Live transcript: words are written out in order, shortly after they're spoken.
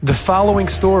The following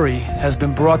story has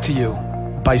been brought to you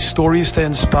by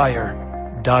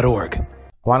StoriesToInspire.org. I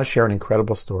want to share an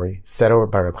incredible story set over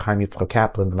by Reb Chaim Yitzchak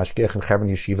Kaplan, the Mashgiach in Hebron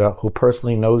Yeshiva, who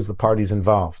personally knows the parties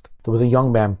involved. There was a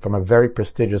young man from a very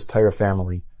prestigious Torah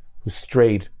family who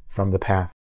strayed from the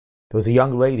path. There was a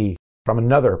young lady from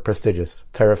another prestigious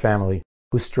Torah family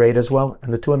who strayed as well,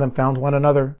 and the two of them found one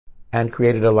another and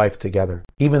created a life together.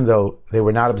 Even though they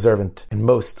were not observant in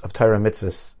most of Torah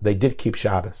mitzvahs, they did keep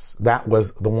Shabbos. That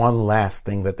was the one last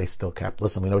thing that they still kept.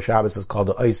 Listen, we know Shabbos is called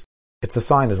the Ois. It's a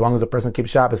sign, as long as a person keeps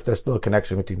Shabbos, there's still a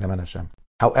connection between them and Hashem.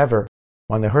 However,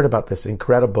 when they heard about this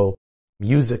incredible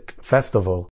music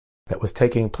festival that was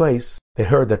taking place, they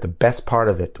heard that the best part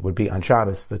of it would be on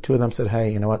Shabbos. The two of them said,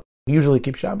 hey, you know what? We usually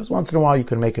keep Shabbos. Once in a while you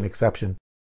can make an exception.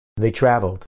 They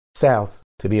traveled south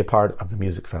to be a part of the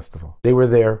music festival. They were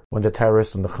there when the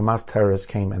Hamas terrorists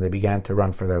came and they began to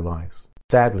run for their lives.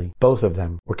 Sadly, both of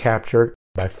them were captured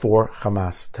by 4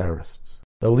 Hamas terrorists.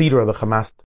 The leader of the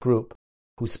Hamas group,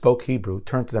 who spoke Hebrew,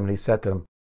 turned to them and he said to them,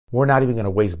 we're not even going to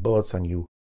waste bullets on you.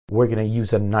 We're going to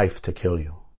use a knife to kill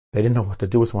you. They didn't know what to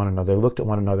do with one another. They looked at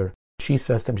one another. She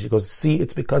says to him, she goes, see,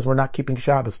 it's because we're not keeping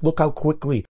Shabbos. Look how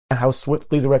quickly and how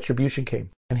swiftly the retribution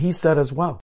came. And he said as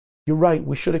well, you're right,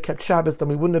 we should have kept Shabbos, then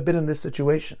we wouldn't have been in this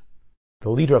situation.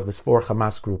 The leader of this 4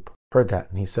 Hamas group heard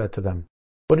that, and he said to them,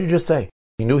 what did you just say?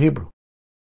 He knew Hebrew.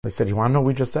 They said, you want to know what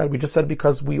we just said? We just said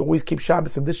because we always keep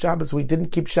Shabbos, and this Shabbos we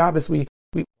didn't keep Shabbos. This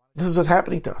is what's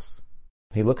happening to us.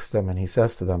 He looks at them and he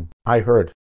says to them, I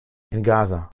heard in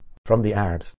Gaza from the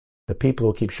Arabs, the people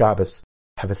who keep Shabbos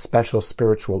have a special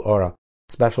spiritual aura,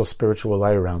 special spiritual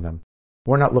light around them.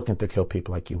 We're not looking to kill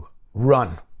people like you.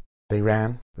 Run! They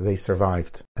ran, they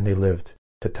survived, and they lived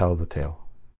to tell the tale.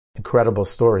 Incredible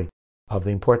story of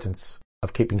the importance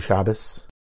of keeping Shabbos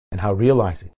and how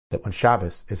realizing that when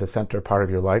Shabbos is a center part of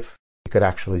your life, it could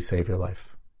actually save your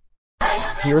life.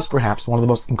 Here's perhaps one of the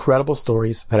most incredible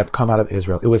stories that have come out of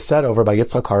Israel. It was said over by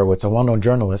Yitzchak Horowitz, a well-known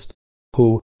journalist,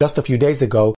 who just a few days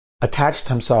ago attached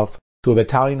himself to a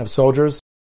battalion of soldiers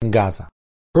in Gaza.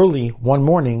 Early one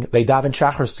morning, they daven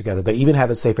shachars together. They even have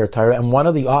a Sefer Torah, and one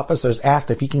of the officers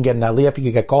asked if he can get an aliyah, if he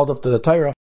could get called up to the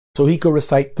Torah, so he could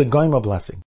recite the Goyma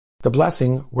blessing. The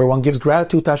blessing where one gives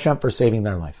gratitude to Hashem for saving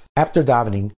their life. After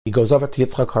davening, he goes over to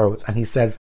Yitzchak Horowitz and he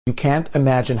says, you can't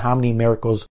imagine how many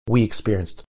miracles we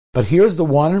experienced. But here's the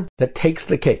one that takes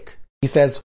the cake. He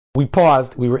says, we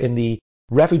paused, we were in the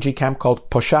refugee camp called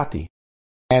Poshati,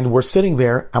 and we're sitting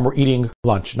there and we're eating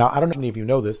lunch. Now, I don't know if any of you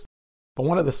know this, but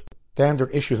one of the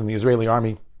standard issues in the Israeli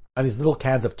army are these little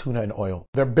cans of tuna and oil.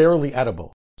 They're barely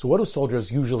edible. So what do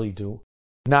soldiers usually do?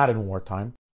 Not in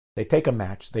wartime. They take a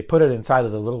match, they put it inside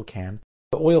of the little can,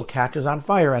 the oil catches on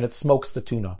fire and it smokes the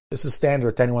tuna. This is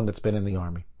standard to anyone that's been in the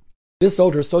army. This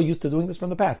soldier is so used to doing this from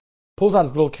the past. Pulls out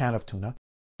his little can of tuna,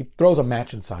 he throws a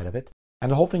match inside of it,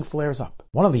 and the whole thing flares up.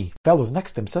 One of the fellows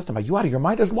next to him says to him, are you out of your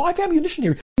mind? There's live ammunition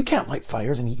here. You can't light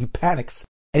fires. And he panics,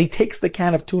 and he takes the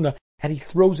can of tuna and he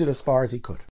throws it as far as he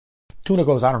could. Tuna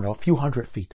goes, I don't know, a few hundred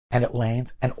feet, and it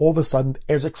lands, and all of a sudden,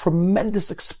 there's a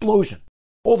tremendous explosion.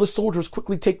 All the soldiers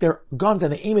quickly take their guns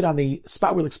and they aim it on the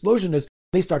spot where the explosion is.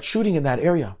 They start shooting in that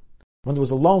area. When there was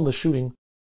a lull in the shooting,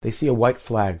 they see a white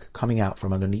flag coming out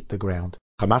from underneath the ground.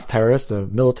 Hamas terrorist, a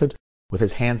militant, with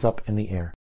his hands up in the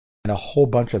air. And a whole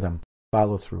bunch of them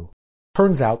follow through.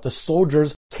 Turns out the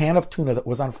soldiers' can of tuna that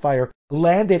was on fire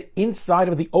landed inside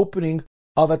of the opening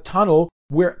of a tunnel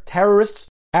where terrorists,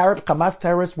 Arab Hamas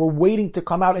terrorists, were waiting to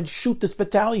come out and shoot this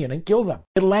battalion and kill them.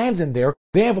 It lands in there.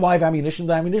 They have live ammunition.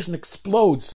 The ammunition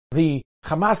explodes. The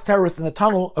Hamas terrorists in the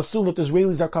tunnel assume that the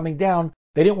Israelis are coming down.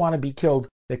 They didn't want to be killed.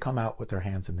 They come out with their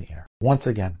hands in the air. Once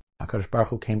again, HaKadosh Baruch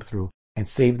Hu came through and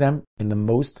saved them in the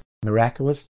most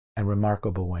miraculous and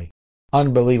remarkable way.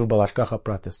 Unbelievable hashgacha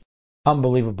pratis.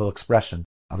 Unbelievable expression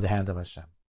of the hand of Hashem.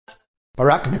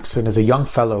 Barak Nixon is a young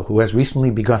fellow who has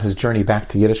recently begun his journey back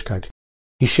to Yiddishkeit.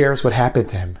 He shares what happened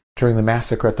to him during the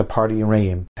massacre at the party in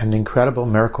Reim and the incredible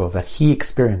miracle that he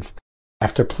experienced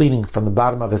after pleading from the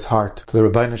bottom of his heart to the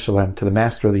Rabbeinu Shalem, to the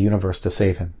Master of the Universe, to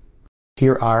save him.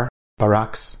 Here are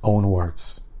Barak's own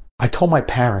words. I told my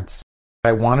parents that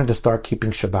I wanted to start keeping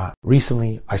Shabbat.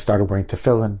 Recently, I started wearing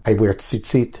tefillin, I wear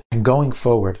tzitzit, and going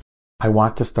forward, I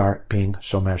want to start being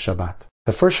Shomer Shabbat.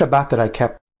 The first Shabbat that I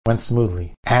kept went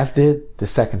smoothly, as did the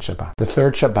second Shabbat. The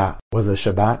third Shabbat was the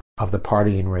Shabbat of the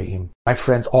party in Reim. My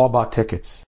friends all bought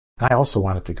tickets. I also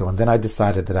wanted to go, and then I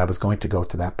decided that I was going to go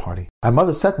to that party. My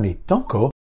mother said to me, don't go.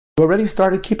 You already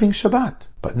started keeping Shabbat.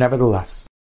 But nevertheless,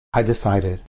 I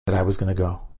decided that I was going to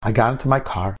go. I got into my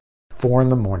car, 4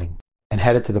 a.m, and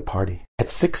headed to the party. At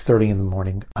 6:30 in the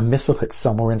morning, a missile hit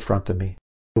somewhere in front of me.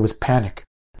 There was panic.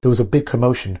 There was a big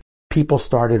commotion. People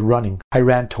started running. I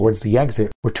ran towards the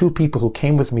exit, where two people who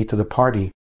came with me to the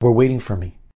party were waiting for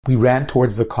me. We ran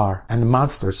towards the car, and the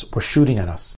monsters were shooting at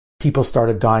us. People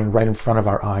started dying right in front of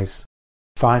our eyes.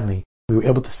 Finally, we were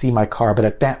able to see my car, but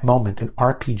at that moment, an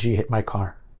RPG hit my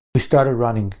car. We started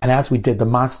running, and as we did, the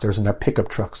monsters in their pickup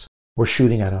trucks were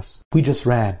shooting at us. We just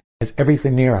ran, as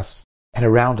everything near us and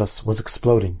around us was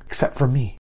exploding, except for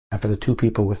me and for the two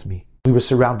people with me. We were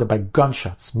surrounded by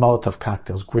gunshots, Molotov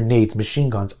cocktails, grenades, machine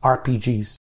guns,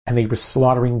 RPGs, and they were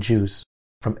slaughtering Jews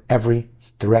from every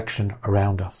direction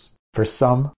around us. For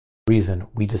some reason,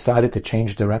 we decided to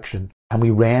change direction, and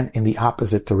we ran in the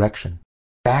opposite direction,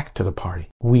 back to the party.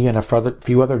 We and a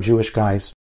few other Jewish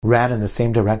guys ran in the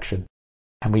same direction,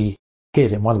 and we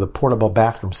hid in one of the portable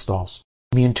bathroom stalls.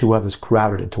 Me and two others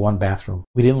crowded into one bathroom.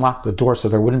 We didn't lock the door so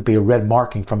there wouldn't be a red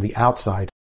marking from the outside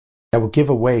that would give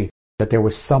away that there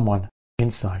was someone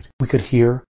inside. We could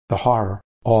hear the horror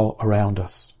all around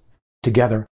us.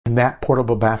 Together, in that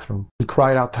portable bathroom, we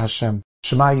cried out to Hashem,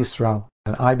 Shema Yisrael,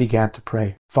 and I began to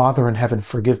pray, Father in heaven,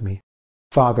 forgive me.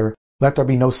 Father, let there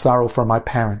be no sorrow for my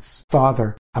parents.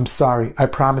 Father, I'm sorry. I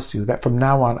promise you that from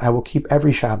now on I will keep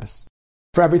every Shabbos.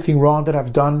 For everything wrong that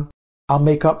I've done, I'll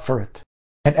make up for it.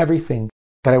 And everything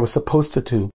that I was supposed to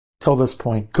do till this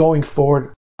point, going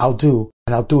forward, I'll do,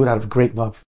 and I'll do it out of great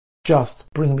love.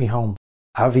 Just bring me home.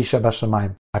 Avi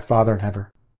Shabashamayim, my Father in heaven.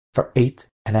 For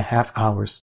 8.5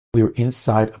 hours, we were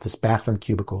inside of this bathroom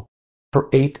cubicle. For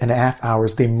 8.5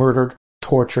 hours, they murdered,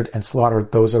 tortured, and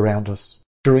slaughtered those around us.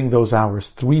 During those hours,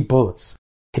 3 bullets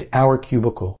hit our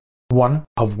cubicle, one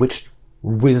of which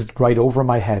whizzed right over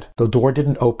my head. The door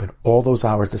didn't open all those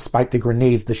hours, despite the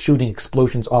grenades, the shooting,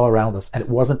 explosions all around us, and it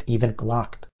wasn't even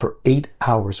locked. For 8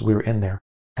 hours, we were in there,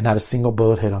 and not a single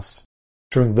bullet hit us.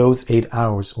 During those 8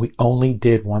 hours, we only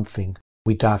did one thing.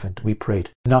 We davened, we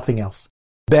prayed, nothing else.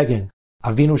 Begging,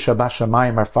 Avinu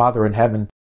Shabashamayim, our Father in heaven,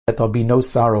 that there'll be no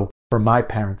sorrow for my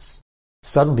parents.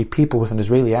 Suddenly, people with an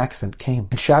Israeli accent came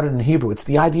and shouted in Hebrew, it's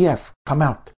the IDF, come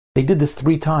out. They did this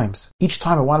 3 times. Each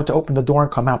time I wanted to open the door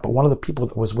and come out, but one of the people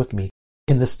that was with me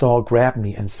in the stall grabbed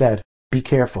me and said, be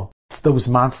careful, it's those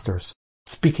monsters,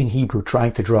 speaking Hebrew,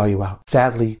 trying to draw you out.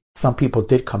 Sadly, some people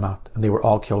did come out, and they were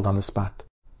all killed on the spot.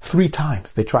 3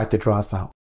 times they tried to draw us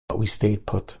out, but we stayed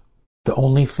put. The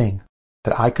only thing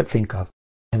that I could think of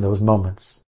in those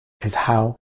moments is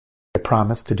how I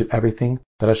promised to do everything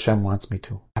that Hashem wants me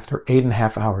to. After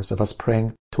 8.5 hours of us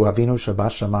praying to Avinu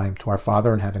Shabashamayim, to our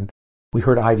Father in heaven, we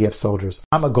heard IDF soldiers.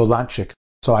 I'm a Golanchik,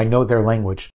 so I know their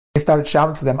language. I started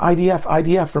shouting to them, IDF,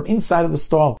 IDF, from inside of the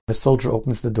stall. The soldier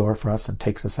opens the door for us and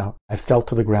takes us out. I fell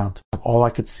to the ground, and all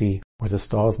I could see were the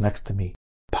stalls next to me,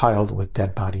 piled with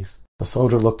dead bodies. The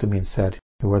soldier looked at me and said,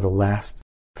 you are the last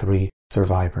 3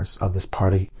 survivors of this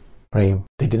party. They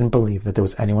didn't believe that there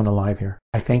was anyone alive here.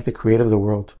 I thank the Creator of the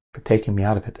world for taking me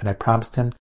out of it, and I promised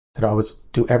him that I would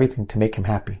do everything to make him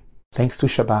happy. Thanks to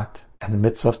Shabbat and the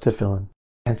mitzvah of Tefillin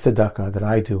and tzedakah that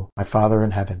I do, my Father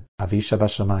in heaven, Avi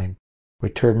Shabashamayim,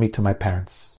 returned me to my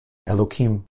parents.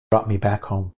 Elokim brought me back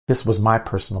home. This was my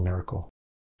personal miracle.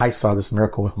 I saw this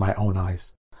miracle with my own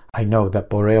eyes. I know that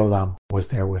Borei Olam was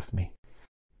there with me.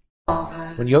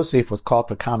 When Yosef was called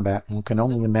to combat, one can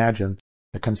only imagine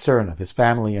the concern of his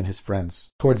family and his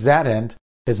friends. Towards that end,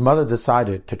 his mother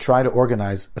decided to try to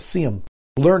organize a siyum,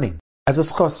 learning, as a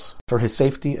schos for his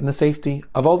safety and the safety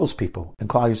of all those people in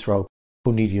Klal Yisrael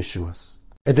who need Yeshuas.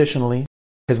 Additionally,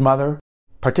 his mother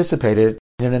participated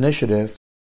in an initiative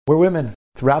where women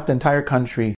throughout the entire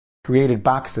country created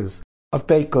boxes of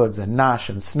baked goods and nash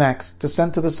and snacks to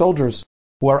send to the soldiers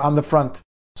who are on the front,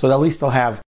 so that at least they'll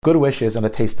have good wishes and a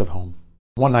taste of home.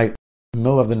 One night, in the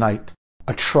middle of the night,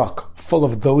 a truck full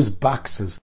of those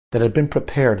boxes that had been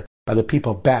prepared by the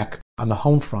people back on the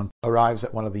home front arrives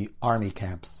at one of the army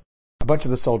camps. A bunch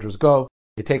of the soldiers go,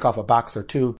 they take off a box or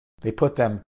 2, they put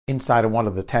them inside of one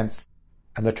of the tents,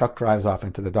 and the truck drives off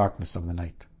into the darkness of the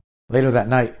night. Later that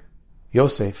night,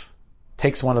 Yosef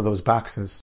takes one of those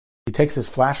boxes, he takes his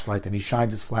flashlight and he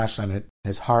shines his flashlight on it, and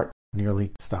his heart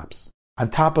nearly stops. On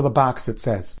top of the box it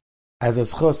says, as a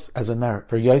schus, as a merit,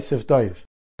 for Yosef Doiv,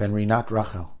 ben Rinat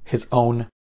Rachel, his own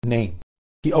name.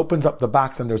 He opens up the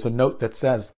box and there's a note that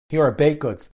says, here are baked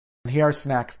goods, and here are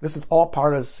snacks. This is all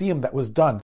part of the siyum that was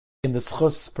done in the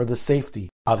schus for the safety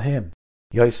of him,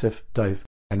 Yosef Doiv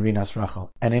ben Rinat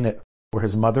Rachel, and in it were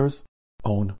his mother's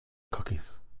own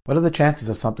cookies. What are the chances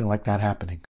of something like that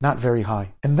happening? Not very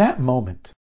high. In that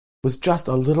moment was just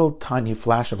a little tiny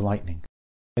flash of lightning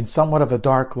in somewhat of a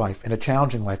dark life, in a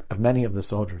challenging life of many of the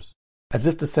soldiers. As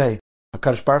if to say,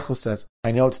 HaKadosh Baruch Hu says,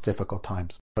 I know it's difficult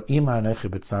times, but Ima Anechi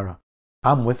B'tzara,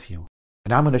 I'm with you,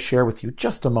 and I'm going to share with you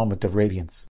just a moment of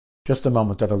radiance, just a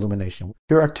moment of illumination.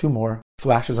 Here are two more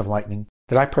flashes of lightning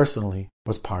that I personally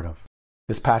was part of.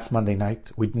 This past Monday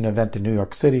night, we did an event in New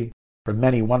York City for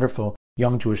many wonderful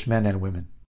young Jewish men and women.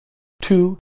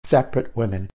 Two separate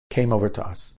women came over to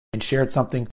us and shared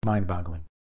something mind-boggling.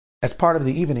 As part of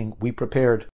the evening, we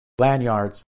prepared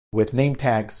lanyards with name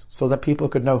tags so that people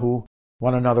could know who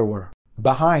one another were.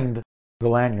 Behind the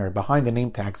lanyard, behind the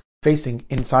name tags, facing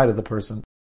inside of the person,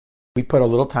 we put a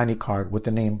little tiny card with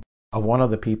the name of one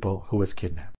of the people who was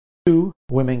kidnapped. Two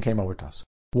women came over to us.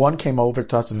 One came over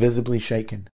to us visibly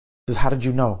shaken. Says, how did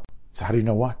you know? So how do you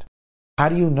know what? How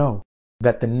do you know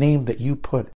that the name that you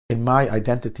put in my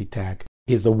identity tag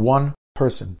is the one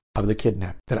person of the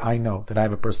kidnap that I know, that I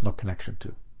have a personal connection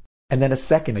to? And then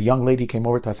a young lady came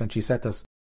over to us and she said to us,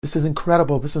 this is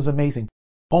incredible, this is amazing.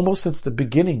 Almost since the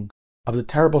beginning of the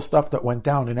terrible stuff that went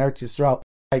down in Eretz Yisrael,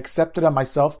 I accepted on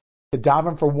myself to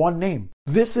daven for one name.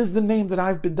 This is the name that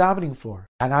I've been davening for.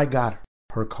 And I got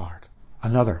her card.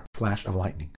 Another flash of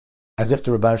lightning. As if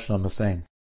the Rebbe Shalom was saying,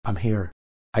 I'm here.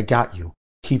 I got you.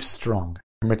 Keep strong.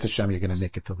 Mitzvah Shem, you're going to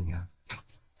make it till the end.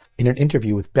 In an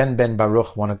interview with Ben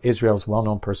Baruch, one of Israel's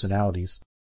well-known personalities,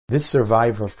 this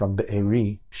survivor from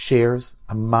Be'eri shares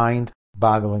a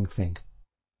mind-boggling thing.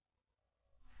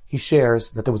 He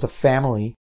shares that there was a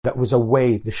family that was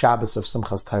away the Shabbos of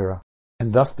Simchas Torah,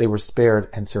 and thus they were spared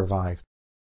and survived.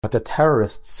 But the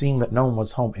terrorists, seeing that no one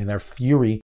was home, in their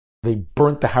fury, they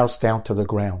burnt the house down to the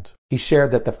ground. He shared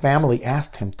that the family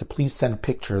asked him to please send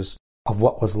pictures of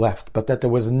what was left, but that there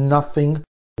was nothing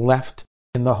left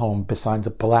in the home besides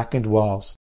blackened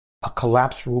walls, a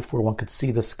collapsed roof where one could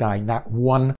see the sky. Not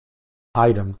one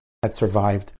item had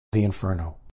survived the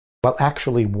inferno. Well,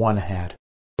 actually one had.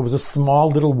 There was a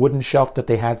small little wooden shelf that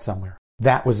they had somewhere.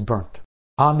 That was burnt.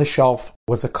 On the shelf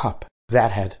was a cup.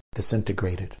 That had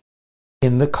disintegrated.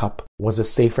 In the cup was a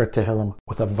Sefer Tehillim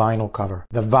with a vinyl cover.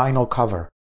 The vinyl cover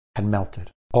had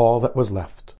melted. All that was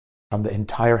left from the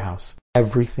entire house,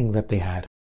 everything that they had,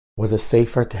 was a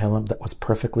Sefer Tehillim that was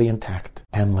perfectly intact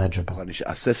and legible.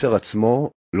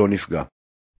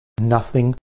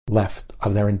 Nothing left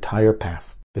of their entire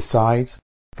past, besides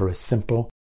for a simple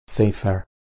Sefer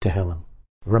Tehillim.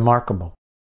 Remarkable.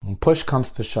 When push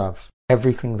comes to shove,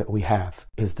 everything that we have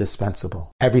is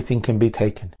dispensable. Everything can be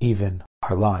taken, even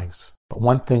our lives. But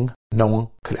one thing no one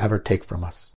could ever take from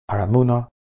us: our amunah,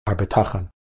 our betachon,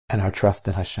 and our trust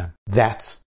in Hashem.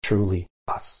 That's truly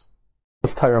us. It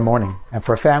was Torah morning, and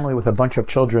for a family with a bunch of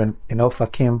children in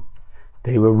Ofakim,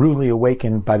 they were rudely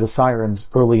awakened by the sirens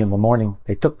early in the morning.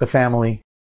 They took the family.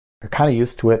 They're kind of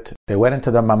used to it. They went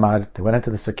into the mamad, they went into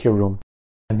the secure room,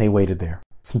 and they waited there.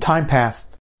 Some time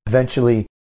passed. Eventually,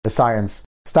 the sirens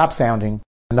stopped sounding,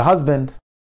 and the husband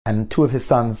and two of his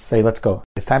sons say, let's go.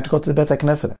 It's time to go to the Beit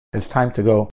HaKnesset. It's time to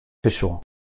go to shul.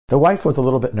 The wife was a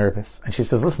little bit nervous, and she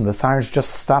says, listen, the sirens just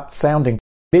stopped sounding.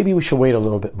 Maybe we should wait a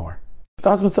little bit more. But the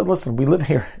husband said, listen, we live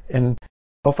here in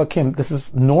Ofakim. This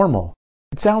is normal.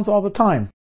 It sounds all the time.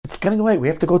 It's getting late. We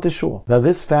have to go to shul. Now,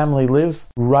 this family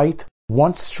lives right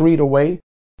one street away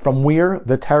from where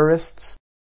the terrorists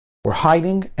were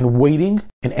hiding and waiting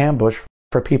in ambush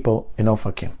for people in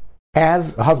Ofakim.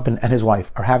 As the husband and his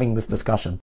wife are having this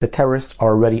discussion, the terrorists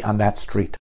are already on that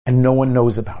street, and no one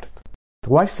knows about it. The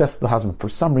wife says to the husband, for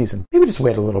some reason, maybe just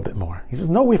wait a little bit more. He says,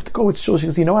 no, we have to go with shul. She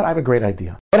says, you know what? I have a great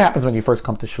idea. What happens when you first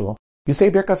come to shul? You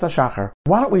say Birkas HaShachar.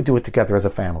 Why don't we do it together as a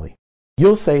family?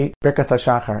 You'll say Birkas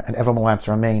HaShachar, and everyone will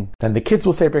answer Amen. Then the kids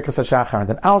will say Birkas HaShachar, and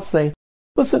then I'll say,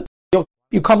 listen,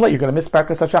 you come late, you're going to miss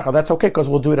Birkas HaShachar. That's okay, because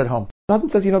we'll do it at home. The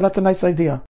husband says, that's a nice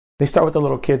idea. They start with the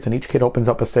little kids, and each kid opens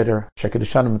up a siddur.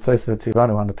 Shekidushanim Mitzvah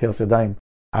Tzivanu on the Teil Sedaim,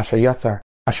 Asher Yatzar,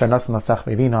 Asher Nasan Lasach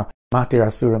Vivina, Matir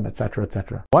Asurim, etc.,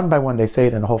 etc. One by one, they say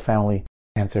it, and the whole family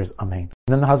answers Amen.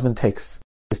 And then the husband takes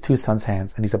his two sons'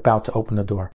 hands, and he's about to open the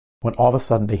door, when all of a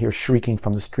sudden they hear shrieking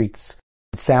from the streets.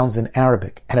 It sounds in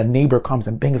Arabic, and a neighbor comes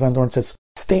and bangs on the door and says,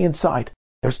 stay inside.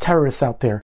 There's terrorists out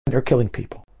there, and they're killing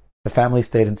people. The family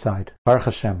stayed inside. Baruch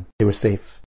Hashem, they were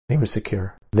safe. They were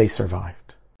secure. They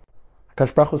survived.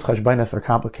 HaKadosh Baruch Hu's cheshbonos are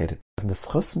complicated. And the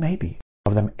schus maybe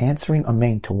of them answering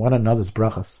Amen to one another's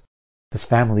brachas, this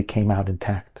family came out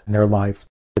intact in their lives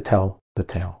to tell the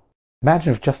tale.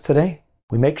 Imagine if just today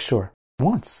we make sure,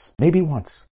 maybe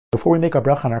once, before we make our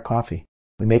bracha on our coffee,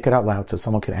 we make it out loud so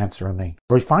someone can answer Amen.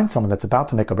 Or we find someone that's about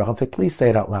to make a bracha and say, please say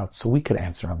it out loud so we could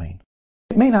answer Amen.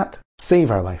 It may not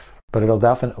save our life, but it'll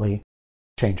definitely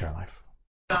change our life.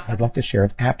 I'd like to share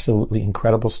an absolutely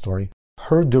incredible story,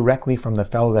 heard directly from the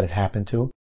fellow that it happened to.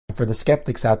 And for the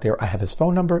skeptics out there, I have his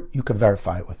phone number. You can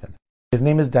verify it with him. His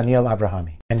name is Daniel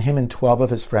Avrahami, and him and 12 of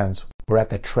his friends were at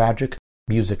the tragic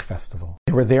music festival.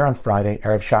 They were there on Friday,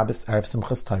 Erev Shabbos, Erev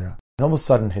Simchas Torah, And all of a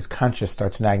sudden, his conscience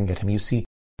starts nagging at him. You see,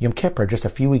 Yom Kippur, just a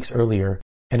few weeks earlier,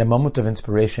 in a moment of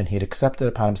inspiration, he had accepted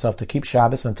upon himself to keep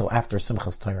Shabbos until after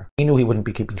Simchas Torah. He knew he wouldn't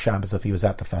be keeping Shabbos if he was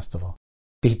at the festival.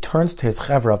 He turns to his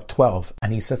chevra of 12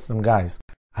 and he says to them, guys,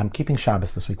 I'm keeping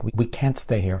Shabbos this week. We can't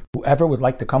stay here. Whoever would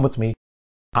like to come with me,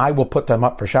 I will put them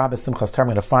up for Shabbos, Simchas Torah. I'm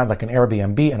going to find like an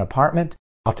Airbnb, an apartment.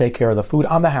 I'll take care of the food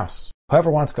on the house.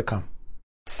 Whoever wants to come.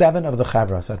 7 of the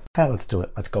chevra said, let's do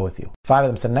it. Let's go with you. 5 of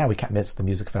them said, we can't miss the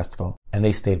music festival. And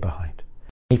they stayed behind.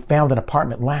 He found an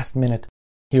apartment last minute.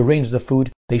 He arranged the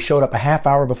food. They showed up a half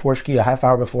hour before Shkia, a half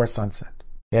hour before sunset.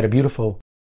 They had a beautiful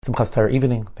Simchas Torah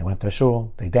evening. They went to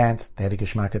shul. They danced. They had a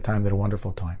geshmaka time. They had a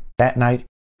wonderful time. That night,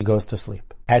 he goes to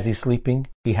sleep. As he's sleeping,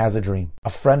 he has a dream. A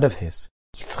friend of his,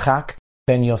 Yitzchak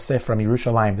ben Yosef from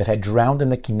Yerushalayim, that had drowned in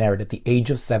the Kinneret at the age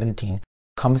of 17,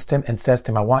 comes to him and says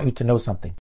to him, I want you to know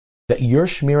something. That your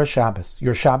Shmira Shabbos,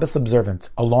 your Shabbos observance,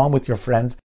 along with your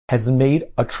friends, has made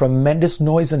a tremendous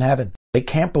noise in heaven. They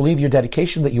can't believe your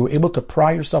dedication, that you were able to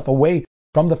pry yourself away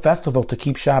from the festival to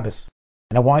keep Shabbos.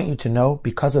 And I want you to know,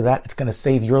 because of that, it's going to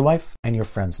save your life and your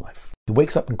friend's life. He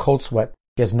wakes up in cold sweat.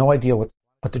 He has no idea what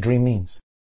the dream means.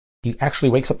 He actually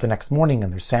wakes up the next morning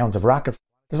and there's sounds of rockets.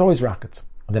 There's always rockets.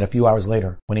 And then a few hours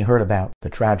later, when he heard about the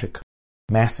tragic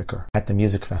massacre at the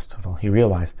music festival, he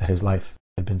realized that his life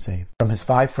had been saved. From his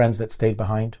 5 friends that stayed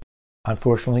behind,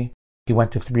 unfortunately, he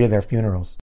went to 3 of their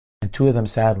funerals, and 2 of them,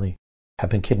 sadly, have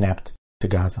been kidnapped to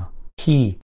Gaza.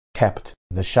 He kept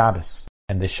the Shabbos,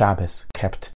 and the Shabbos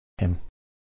kept him.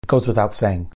 It goes without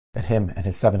saying that him and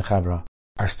his 7 chavra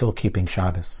are still keeping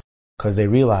Shabbos, because they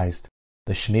realized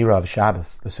the Shmira of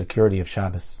Shabbos, the security of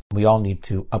Shabbos. We all need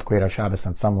to upgrade our Shabbos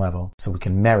on some level so we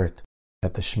can merit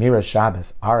that the Shmira of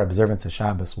Shabbos, our observance of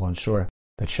Shabbos, will ensure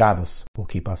that Shabbos will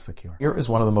keep us secure. Here is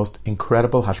one of the most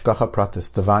incredible Hashgacha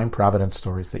Pratis, divine providence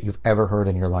stories that you've ever heard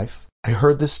in your life. I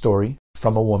heard this story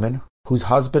from a woman whose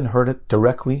husband heard it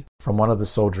directly from one of the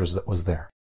soldiers that was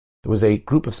there. There was a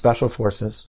group of special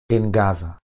forces in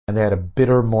Gaza, and they had a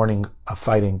bitter morning of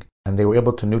fighting, and they were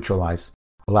able to neutralize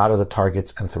a lot of the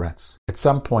targets and threats. At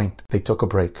some point, they took a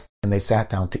break, and they sat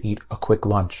down to eat a quick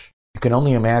lunch. You can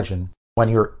only imagine when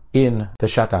you're in the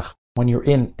shatach, when you're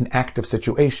in an active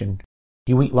situation,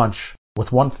 you eat lunch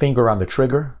with one finger on the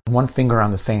trigger and one finger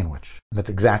on the sandwich. And that's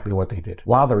exactly what they did.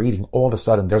 While they're eating, all of a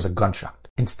sudden, there's a gunshot.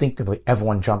 Instinctively,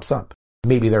 everyone jumps up.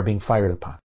 Maybe they're being fired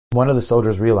upon. One of the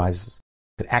soldiers realizes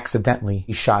that accidentally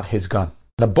he shot his gun.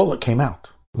 And a bullet came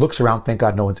out. Looks around, thank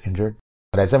God no one's injured.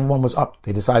 But as everyone was up,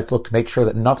 they decided to look to make sure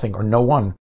that nothing or no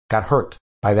one got hurt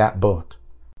by that bullet.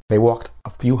 They walked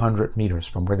a few hundred meters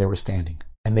from where they were standing,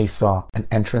 and they saw an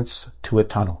entrance to a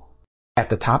tunnel. At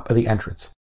the top of the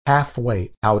entrance,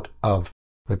 halfway out of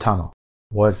the tunnel,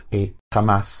 was a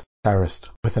Hamas terrorist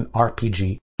with an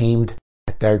RPG aimed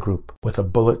at their group with a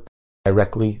bullet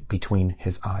directly between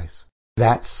his eyes.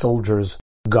 That soldier's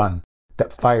gun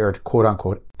that fired, quote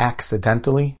unquote,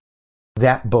 accidentally,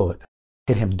 that bullet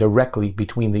hit him directly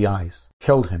between the eyes,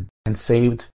 killed him, and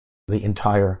saved the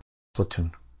entire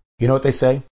platoon. You know what they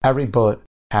say? Every bullet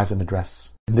has an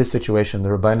address. In this situation, the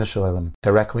Rabbeinu Shalom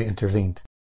directly intervened,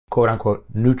 quote unquote,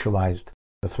 neutralized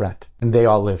the threat, and they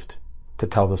all lived to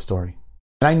tell the story.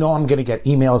 And I know I'm going to get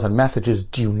emails and messages.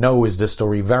 Do you know, is this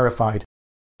story verified?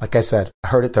 Like I said, I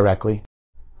heard it directly.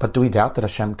 But do we doubt that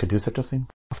Hashem could do such a thing?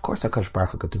 Of course HaKadosh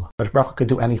Baruch Hu could do it. HaKadosh Baruch Hu could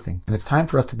do anything. And it's time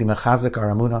for us to be mechazik our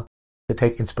emunah, to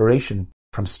take inspiration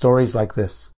from stories like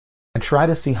this, and try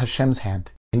to see Hashem's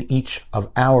hand in each of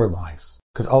our lives.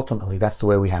 Because ultimately, that's the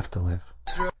way we have to live.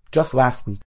 Just last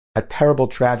week, a terrible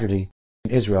tragedy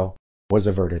in Israel was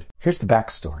averted. Here's the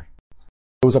backstory.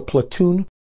 There was a platoon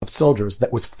of soldiers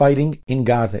that was fighting in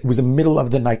Gaza. It was the middle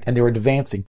of the night, and they were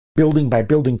advancing, building by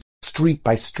building, street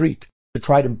by street, to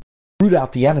try to root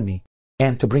out the enemy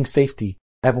and to bring safety,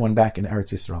 everyone back in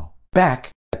Eretz Yisrael.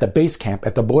 Back at the base camp,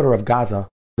 at the border of Gaza,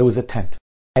 there was a tent.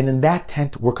 And in that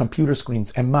tent were computer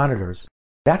screens and monitors.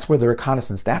 That's where the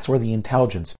reconnaissance, that's where the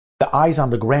intelligence, the eyes on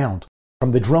the ground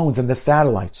from the drones and the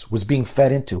satellites was being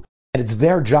fed into. And it's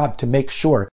their job to make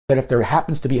sure that if there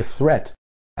happens to be a threat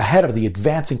ahead of the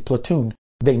advancing platoon,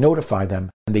 they notify them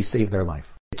and they save their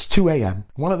life. It's 2 a.m.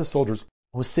 One of the soldiers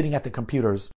who was sitting at the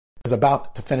computers was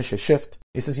about to finish his shift.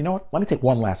 He says, you know what? Let me take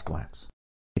one last glance.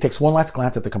 He takes one last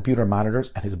glance at the computer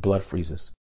monitors and his blood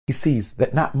freezes. He sees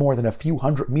that not more than a few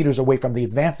hundred meters away from the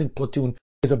advancing platoon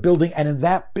is a building, and in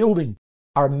that building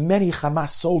are many Hamas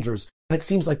soldiers, and it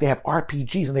seems like they have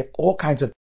RPGs and they have all kinds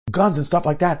of guns and stuff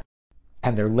like that,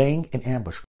 and they're laying in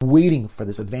ambush, waiting for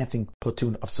this advancing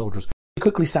platoon of soldiers. He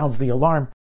quickly sounds the alarm.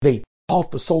 They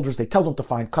halt the soldiers, they tell them to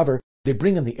find cover, they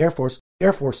bring in the Air Force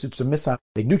suits of Missa,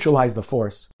 they neutralize the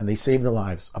force, and they save the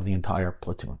lives of the entire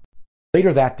platoon.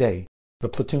 Later that day, the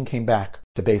platoon came back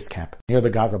to base camp near the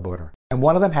Gaza border. And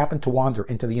one of them happened to wander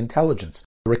into the intelligence,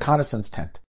 the reconnaissance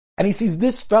tent. And he sees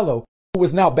this fellow who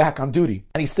was now back on duty.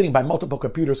 And he's sitting by multiple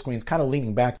computer screens, kind of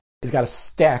leaning back. He's got a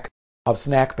stack of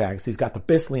snack bags. He's got the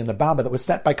bisli and the bamba that was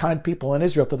sent by kind people in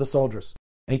Israel to the soldiers.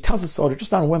 And he tells the soldier,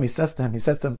 just on a whim, he says to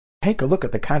him, take a look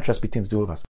at the contrast between the two of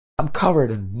us. I'm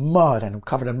covered in mud and I'm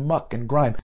covered in muck and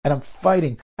grime. And I'm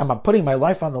fighting and I'm putting my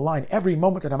life on the line every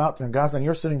moment that I'm out there in Gaza. And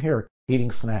you're sitting here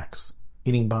eating snacks,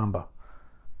 eating bamba.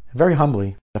 Very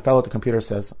humbly, the fellow at the computer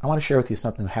says, I want to share with you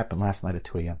something that happened last night at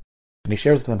 2 a.m. And he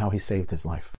shares with them how he saved his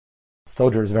life. The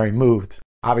soldier is very moved.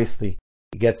 Obviously,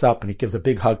 he gets up and he gives a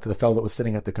big hug to the fellow that was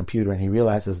sitting at the computer, and he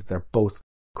realizes that they're both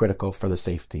critical for the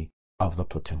safety of the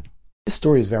platoon. This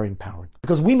story is very empowering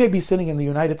because we may be sitting in the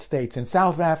United States, in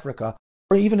South Africa,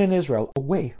 or even in Israel,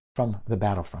 away from the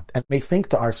battlefront, and may think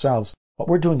to ourselves, what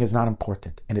we're doing is not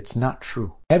important, and it's not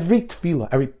true. Every tefillah,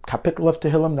 every kapitel of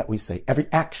Tehillim that we say, every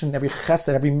action, every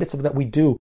chesed, every mitzvah that we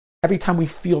do, every time we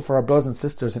feel for our brothers and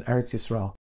sisters in Eretz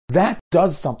Yisrael, that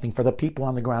does something for the people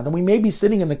on the ground. And we may be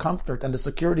sitting in the comfort and the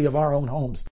security of our own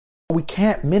homes, but we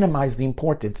can't minimize the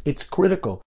importance. It's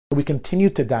critical that we continue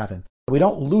to daven, that we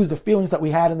don't lose the feelings that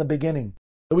we had in the beginning,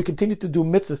 that we continue to do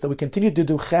mitzvahs, that we continue to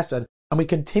do chesed, and we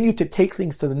continue to take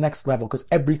things to the next level, because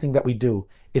everything that we do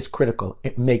is critical.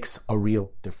 It makes a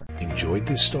real difference. Enjoyed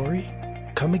this story?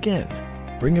 Come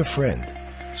again. Bring a friend.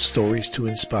 Stories to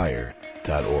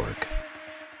inspire.org